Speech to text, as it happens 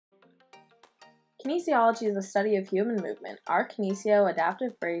Kinesiology is the study of human movement. Our kiKNEEsio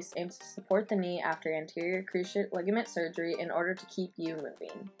adaptive brace aims to support the knee after anterior cruciate ligament surgery in order to keep you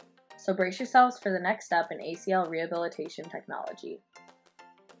moving. So brace yourselves for the next step in ACL rehabilitation technology.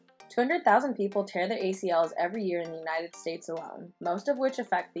 200,000 people tear their ACLs every year in the United States alone, most of which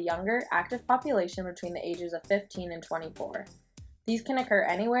affect the younger, active population between the ages of 15 and 24. These can occur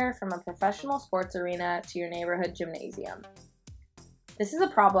anywhere from a professional sports arena to your neighborhood gymnasium. This is a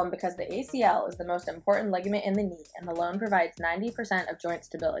problem because the ACL is the most important ligament in the knee and alone provides 90% of joint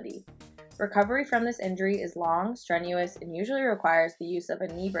stability. Recovery from this injury is long, strenuous, and usually requires the use of a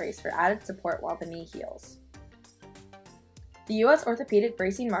knee brace for added support while the knee heals. The U.S. orthopedic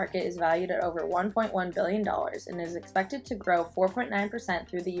bracing market is valued at over $1.1 billion and is expected to grow 4.9%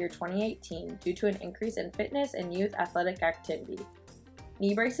 through the year 2018 due to an increase in fitness and youth athletic activity.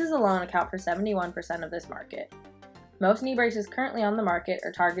 Knee braces alone account for 71% of this market. Most knee braces currently on the market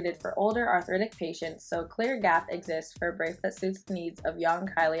are targeted for older arthritic patients, so a clear gap exists for a brace that suits the needs of young,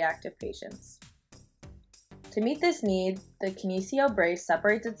 highly active patients. To meet this need, the kiKNEEsio brace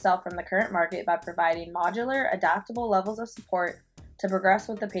separates itself from the current market by providing modular, adaptable levels of support to progress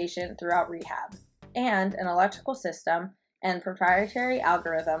with the patient throughout rehab, and an electrical system and proprietary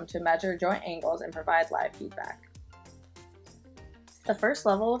algorithm to measure joint angles and provide live feedback. The first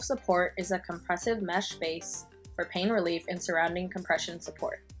level of support is a compressive mesh base for pain relief and surrounding compression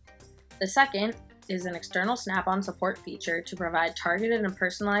support. The second is an external snap-on support feature to provide targeted and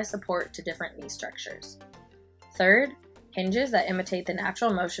personalized support to different knee structures. Third, hinges that imitate the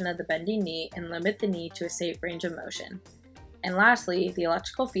natural motion of the bending knee and limit the knee to a safe range of motion. And lastly, the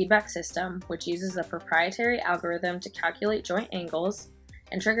electrical feedback system, which uses a proprietary algorithm to calculate joint angles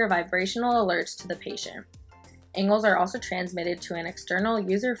and trigger vibrational alerts to the patient. Angles are also transmitted to an external,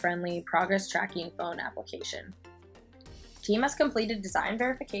 user-friendly progress tracking phone application. The team has completed design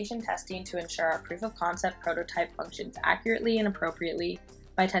verification testing to ensure our proof of concept prototype functions accurately and appropriately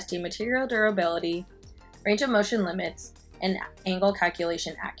by testing material durability, range of motion limits, and angle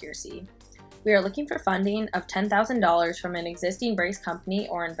calculation accuracy. We are looking for funding of $10,000 from an existing brace company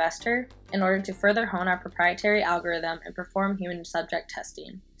or investor in order to further hone our proprietary algorithm and perform human subject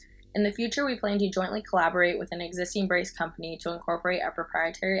testing. In the future, we plan to jointly collaborate with an existing brace company to incorporate our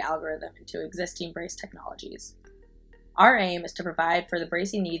proprietary algorithm into existing brace technologies. Our aim is to provide for the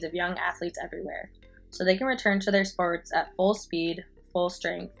bracing needs of young athletes everywhere, so they can return to their sports at full speed, full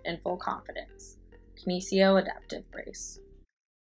strength, and full confidence. kiKNEEsio Adaptive Brace.